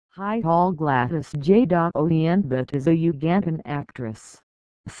Hi-Hall Gladys J. Oyenbot is a Ugandan actress,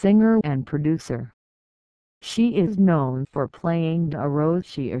 singer and producer. She is known for playing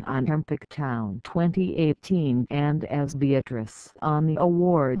Aroshia on Olympic Town 2018 and as Beatrice on the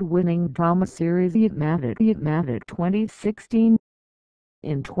award-winning drama series Uyenbot 2016.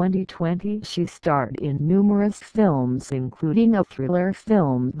 In 2020 she starred in numerous films including a thriller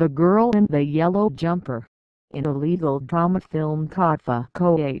film The Girl in the Yellow Jumper, in a legal drama film Kotfa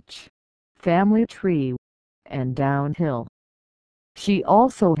Koh, Family Tree, and Downhill. She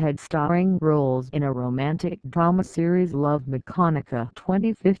also had starring roles in a romantic drama series Love Mechanica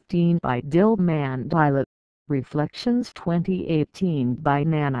 2015 by Dillman Dilet, Reflections 2018 by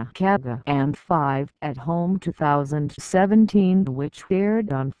Nana Kaga, and 5 at Home 2017, which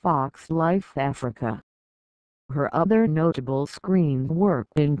aired on Fox Life Africa. Her other notable screen work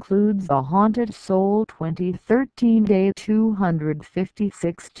includes A Haunted Soul 2013, Day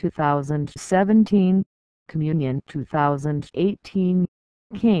 256 2017, Communion 2018,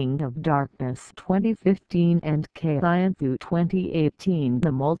 King of Darkness 2015 and Kayanthu 2018,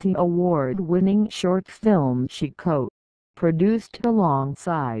 the multi-award-winning short film she co-produced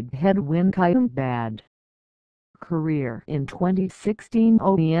alongside Hedwin Bad. Career. In 2016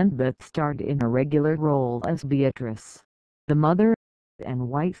 Oyenbot starred in a regular role as Beatrice, the mother and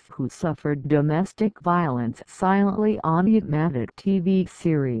wife who suffered domestic violence silently on Ugandan TV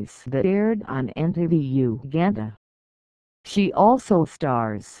series that aired on NTV Uganda. She also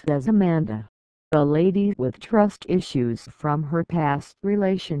stars as Amanda, a lady with trust issues from her past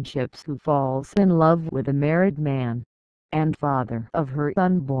relationships who falls in love with a married man, and father of her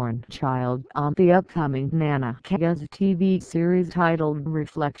unborn child on the upcoming Nana Kaga's TV series titled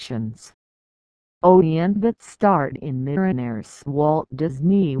Reflections. Oyenbot starred in Millionaire's Walt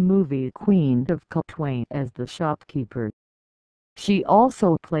Disney movie Queen of Kotwain as the shopkeeper. She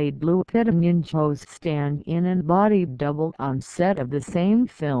also played Lupita Nyong'o's stand-in and body double on set of the same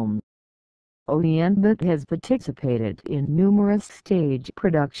film. Oyenbot has participated in numerous stage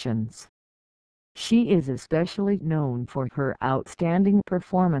productions. She is especially known for her outstanding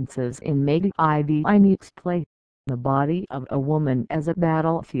performances in Made Ivy's play, The Body of a Woman as a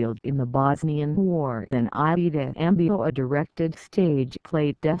Battlefield in the Bosnian War, and Ida Ambio, directed stage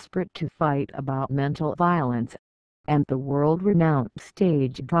play Desperate to Fight about mental violence, and the world-renowned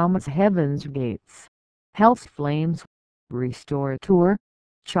stage dramas Heaven's Gates, Hell's Flames, Restorateur,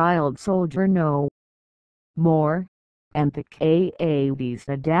 Child Soldier No More, and the K.A.'s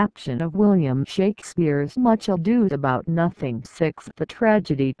adaptation of William Shakespeare's Much Ado About Nothing 6, The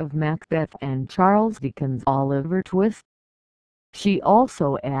Tragedy of Macbeth, and Charles Dickens' Oliver Twist. She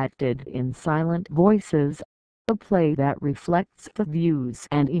also acted in Silent Voices, a play that reflects the views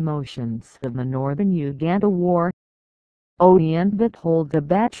and emotions of the Northern Uganda War. Oyenbot holds a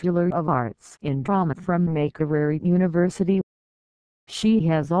Bachelor of Arts in Drama from Makerere University. She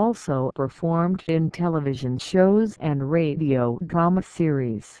has also performed in television shows and radio drama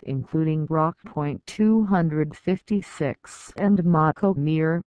series including Rock Point 256 and Mako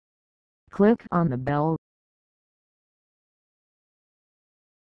Mir. Click on the bell